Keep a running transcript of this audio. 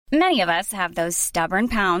Many of us have those stubborn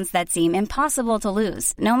pounds that seem impossible to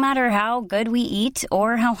lose, no matter how good we eat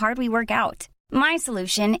or how hard we work out. My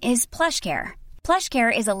solution is PlushCare.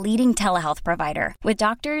 PlushCare is a leading telehealth provider with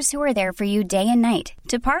doctors who are there for you day and night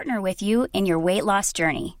to partner with you in your weight loss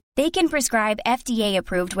journey. They can prescribe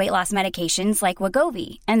FDA-approved weight loss medications like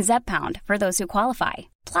Wegovy and Zepbound for those who qualify.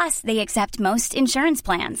 Plus, they accept most insurance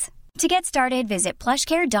plans. To get started, visit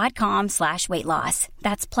plushcare.com/weightloss.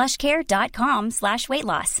 That's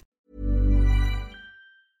plushcare.com/weightloss.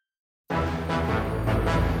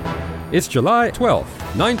 It's July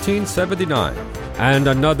 12th, 1979, and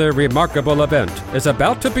another remarkable event is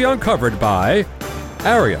about to be uncovered by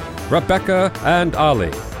Arion, Rebecca, and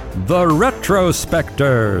Ollie, the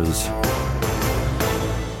Retrospectors.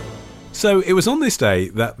 So it was on this day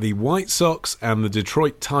that the White Sox and the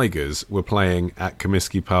Detroit Tigers were playing at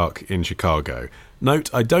Comiskey Park in Chicago.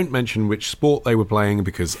 Note, I don't mention which sport they were playing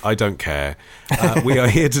because I don't care. We are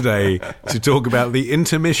here today to talk about the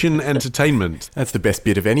intermission entertainment. That's the best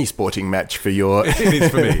bit of any sporting match for your... It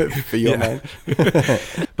is for me. For your man.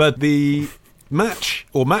 But the match,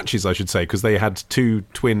 or matches I should say, because they had two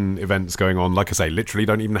twin events going on. Like I say, literally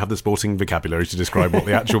don't even have the sporting vocabulary to describe what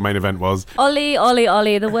the actual main event was. Ollie,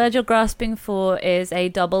 the word you're grasping for is a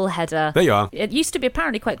double header. There you are. It used to be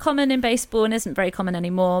apparently quite common in baseball and isn't very common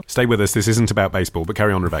anymore. Stay with us, this isn't about baseball, but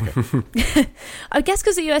carry on, Rebecca. I guess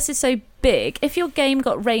because the US is so big, if your game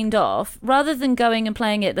got rained off, rather than going and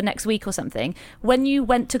playing it the next week or something, when you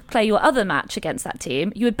went to play your other match against that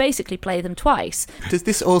team, you would basically play them twice. Does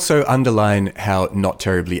this also underline how not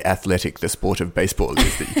terribly athletic the sport of baseball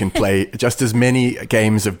is, that you can play just as many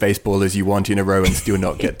games of baseball as you want in a row and still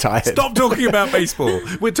not get tired? Stop talking about baseball.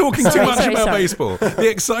 We're talking too much about baseball.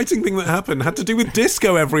 The exciting thing that happened had to do with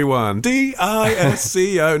disco, everyone.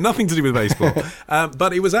 D-I-S-C-O. Nothing to do with baseball.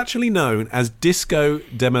 But it was actually known as Disco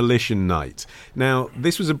Demolition Night. Now,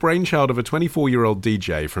 this was a brainchild of a 24-year-old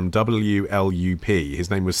DJ from WLUP.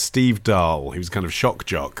 His name was Steve Dahl. He was kind of shock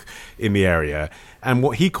jock in the area, and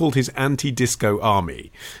what he called his anti-disco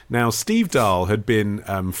army. Now, Steve Dahl had been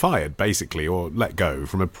fired, basically, or let go,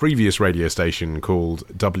 from a previous radio station called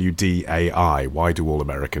WDAI. Why do all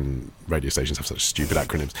American radio stations have such stupid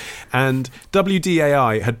acronyms? And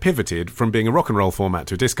WDAI had pivoted from being a rock and roll format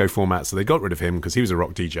to a disco format, so they got rid of him because he was a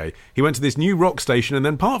rock DJ. He went to this new rock station, and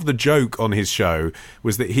then part of the joke on his show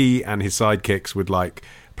was that he and his sidekicks would, like,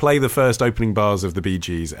 play the first opening bars of the Bee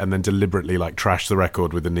Gees and then deliberately, like, trash the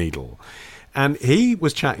record with a needle. And he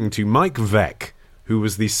was chatting to Mike Veeck, who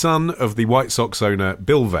was the son of the White Sox owner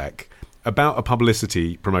Bill Veeck, about a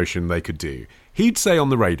publicity promotion they could do. He'd say on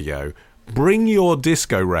the radio, bring your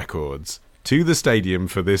disco records to the stadium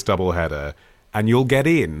for this doubleheader and you'll get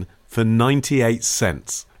in for 98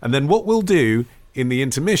 cents. And then what we'll do in the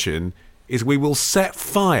intermission is we will set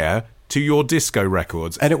fire to your disco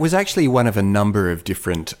records. And it was actually one of a number of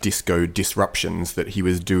different disco disruptions that he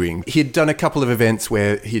was doing. He'd done a couple of events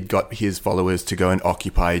where he'd got his followers to go and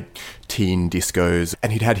occupy teen discos,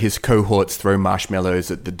 and he'd had his cohorts throw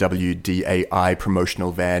marshmallows at the WDAI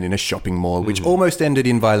promotional van in a shopping mall, which almost ended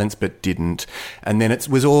in violence but didn't. And then it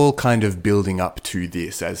was all kind of building up to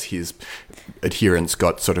this as his adherents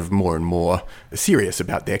got sort of more and more serious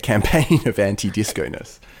about their campaign of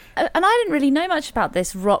anti-disco-ness. And I didn't really know much about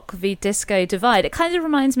this rock v disco divide. It kind of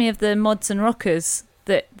reminds me of the mods and rockers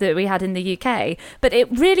that we had in the UK. But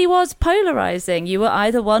it really was polarising. You were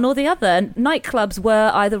either one or the other. Nightclubs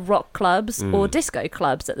were either rock clubs or disco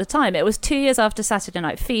clubs at the time. It was 2 years after Saturday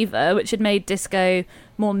Night Fever, which had made disco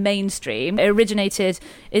more mainstream. It originated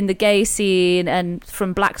in the gay scene and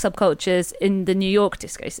from black subcultures in the New York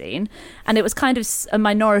disco scene, and it was kind of a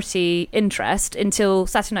minority interest until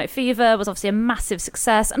Saturday Night Fever was obviously a massive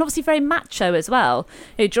success and obviously very macho as well.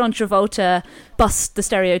 You know, John Travolta bust the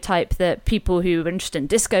stereotype that people who were interested in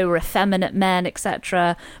disco were effeminate men,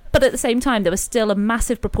 etc. But at the same time, there was still a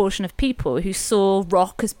massive proportion of people who saw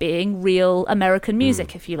rock as being real American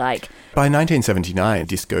music, if you like. By 1979,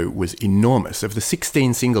 disco was enormous. Of the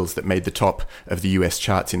 16 singles that made the top of the US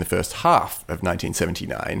charts in the first half of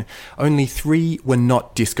 1979, only 3 were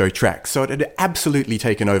not disco tracks. So it had absolutely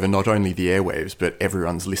taken over not only the airwaves, but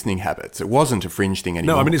everyone's listening habits. It wasn't a fringe thing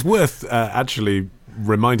anymore. No, I mean, it's worth actually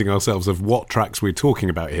reminding ourselves of what tracks we're talking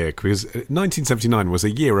about here, because 1979 was a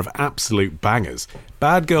year of absolute bangers.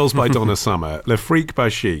 Bad Girls by Donna Summer, Le Freak by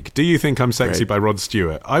Chic, Do You Think I'm Sexy by Rod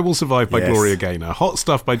Stewart, I Will Survive by Gloria Gaynor, Hot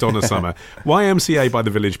Stuff by Donna Summer, YMCA by The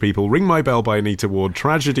Village People, Ring My Bell by Anita Ward,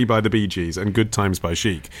 Tragedy by The Bee Gees, and Good Times by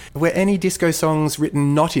Chic. Were any disco songs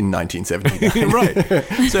written not in 1979?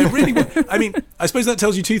 Right. So really, I mean, I suppose that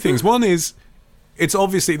tells you two things. One is, it's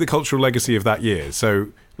obviously the cultural legacy of that year. So,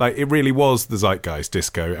 like, it really was the zeitgeist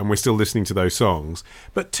disco, and we're still listening to those songs.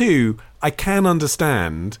 But two, I can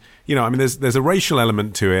understand, you know, I mean, there's a racial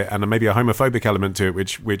element to it and maybe a homophobic element to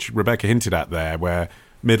it, which Rebecca hinted at there, where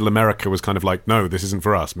Middle America was kind of like, no, this isn't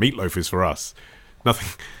for us. Meatloaf is for us.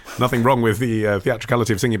 Nothing wrong with the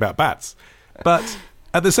theatricality of singing about bats. But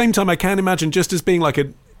at the same time, I can imagine, just as being like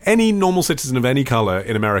any normal citizen of any colour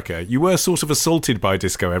in America, you were sort of assaulted by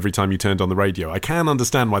disco every time you turned on the radio. I can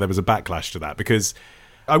understand why there was a backlash to that, because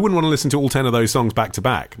I wouldn't want to listen to all 10 of those songs back to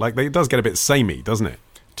back. Like, it does get a bit samey, doesn't it?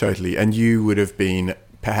 Totally. And you would have been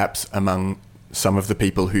perhaps among some of the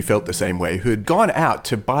people who felt the same way, who had gone out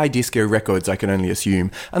to buy disco records, I can only assume,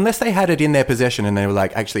 unless they had it in their possession and they were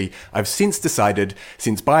like, actually, I've since decided,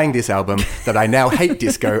 since buying this album, that I now hate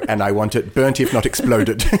disco and I want it burnt if not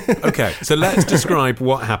exploded. Okay, so let's describe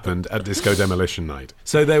what happened at Disco Demolition Night.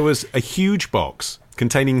 So there was a huge box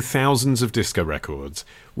containing thousands of disco records,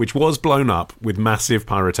 which was blown up with massive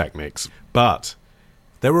pyrotechnics, but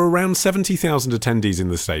there were around 70,000 attendees in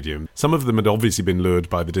the stadium. Some of them had obviously been lured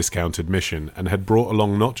by the discount admission and had brought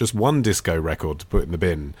along not just one disco record to put in the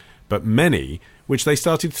bin, but many, which they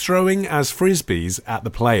started throwing as frisbees at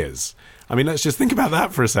the players. I mean, let's just think about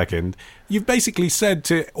that for a second. You've basically said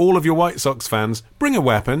to all of your White Sox fans, bring a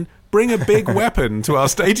weapon, bring a big weapon to our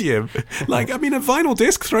stadium. Like, I mean, a vinyl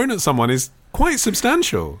disc thrown at someone is quite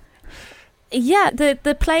substantial. Yeah,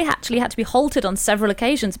 the play actually had to be halted on several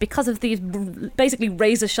occasions because of these basically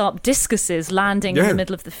razor-sharp discuses landing in the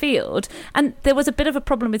middle of the field. And there was a bit of a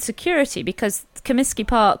problem with security because Comiskey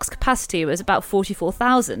Park's capacity was about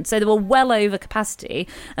 44,000, so they were well over capacity.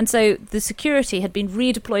 And so the security had been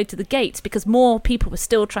redeployed to the gates because more people were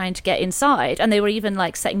still trying to get inside, and they were even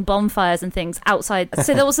like setting bonfires and things outside.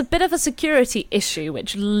 So there was a bit of a security issue,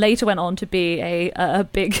 which later went on to be a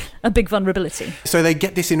big vulnerability. So they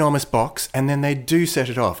get this enormous box, and then they do set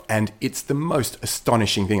it off, and it's the most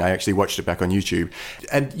astonishing thing. I actually watched it back on YouTube,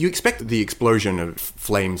 and you expect the explosion of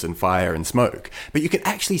flames and fire and smoke, but you can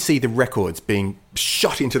actually see the records being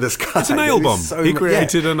shot into the sky. It's a nail bomb. He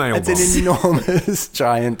created a nail bomb. It's an enormous,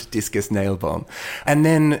 giant discus nail bomb. And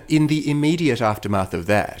then in the immediate aftermath of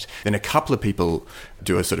that, then a couple of people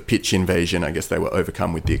do a sort of pitch invasion. I guess they were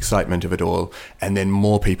overcome with the excitement of it all. And then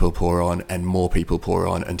more people pour on and more people pour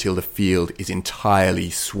on until the field is entirely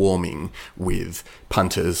swarming with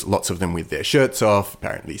punters, lots of them with their shirts off,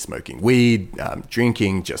 apparently smoking weed,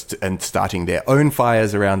 drinking, and starting their own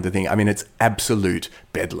fires around the thing. I mean, it's absolute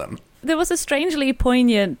bedlam. There was a strangely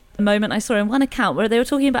poignant moment I saw in one account where they were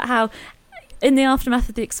talking about how in the aftermath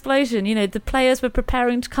of the explosion, you know, the players were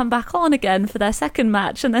preparing to come back on again for their second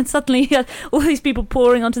match, and then suddenly you had all these people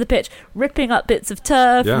pouring onto the pitch, ripping up bits of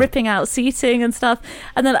turf, ripping out seating and stuff,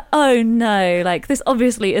 and then, oh no, like, this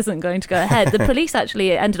obviously isn't going to go ahead. The police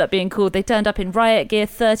actually ended up being called. They turned up in riot gear.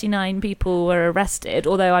 39 people were arrested,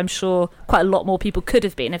 although I'm sure quite a lot more people could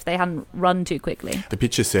have been if they hadn't run too quickly. The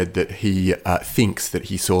pitcher said that he thinks that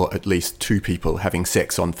he saw at least 2 people having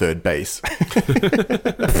sex on third base,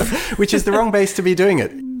 which is the wrong base to be doing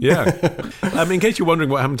it. Yeah. In case you're wondering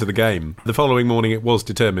what happened to the game, the following morning it was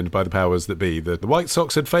determined by the powers that be that the White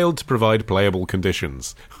Sox had failed to provide playable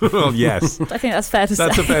conditions. Well, yes. I think that's fair to say.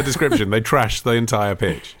 That's a fair description. They trashed the entire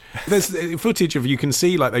pitch. There's footage of, you can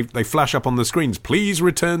see, like, they flash up on the screens, please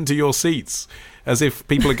return to your seats, as if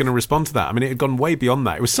people are going to respond to that. I mean, it had gone way beyond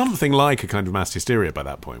that. It was something like a kind of mass hysteria by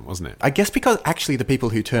that point, wasn't it? I guess because actually the people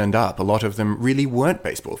who turned up, a lot of them really weren't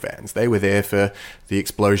baseball fans. They were there for the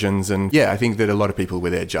explosions, and I think that a lot of people were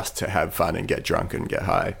there just to have fun and get drunk and get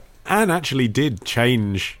high. And actually did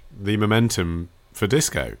change the momentum for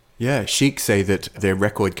disco. Yeah, Chic say that their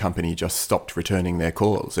record company just stopped returning their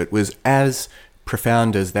calls. It was as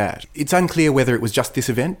profound as that. It's unclear whether it was just this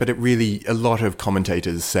event, but a lot of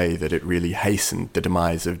commentators say that it really hastened the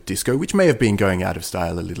demise of disco, which may have been going out of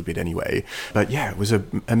style a little bit anyway. But yeah, it was a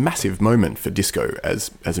massive moment for disco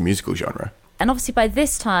as a musical genre. And obviously by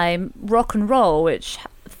this time, rock and roll, which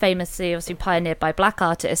famously obviously pioneered by black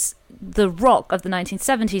artists, the rock of the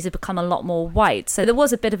 1970s had become a lot more white. So there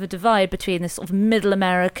was a bit of a divide between this sort of middle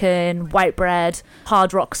American, white bread,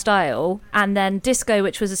 hard rock style, and then disco,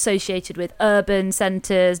 which was associated with urban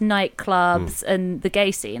centres, nightclubs, and the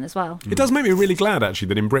gay scene as well. It does make me really glad, actually,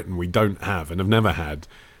 that in Britain we don't have and have never had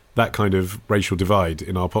that kind of racial divide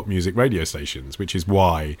in our pop music radio stations, which is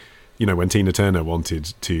why, you know, when Tina Turner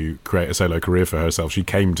wanted to create a solo career for herself, she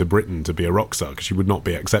came to Britain to be a rock star because she would not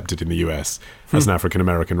be accepted in the US as an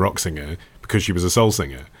African-American rock singer because she was a soul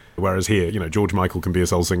singer. Whereas here, you know, George Michael can be a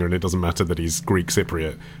soul singer and it doesn't matter that he's Greek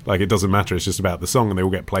Cypriot. Like, it doesn't matter. It's just about the song, and they all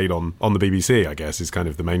get played on the BBC, I guess, is kind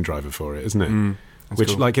of the main driver for it, isn't it? which,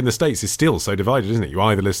 cool. like in the States, is still so divided, isn't it? You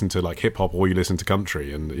either listen to like hip hop or you listen to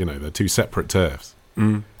country, and you know they're two separate turfs.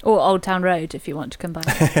 Or Old Town Road, if you want to combine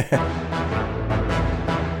it.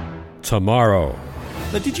 Tomorrow.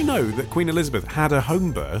 Now, did you know that Queen Elizabeth had a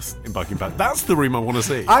home birth in Buckingham? That's the room I want to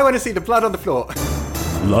see. I want to see the blood on the floor.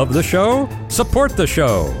 Love the show? Support the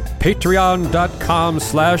show.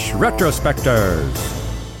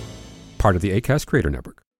 Patreon.com/retrospectors. Part of the Acast Creator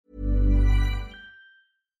Network.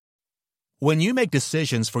 When you make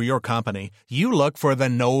decisions for your company, you look for the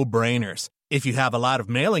no-brainers. If you have a lot of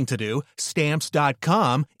mailing to do,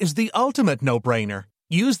 Stamps.com is the ultimate no-brainer.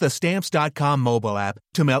 Use the Stamps.com mobile app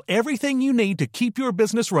to mail everything you need to keep your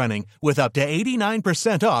business running with up to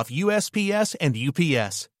 89% off USPS and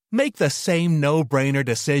UPS. Make the same no-brainer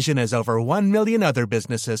decision as over 1 million other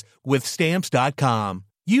businesses with Stamps.com.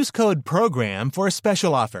 Use code PROGRAM for a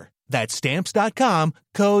special offer. That's Stamps.com,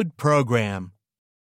 code PROGRAM.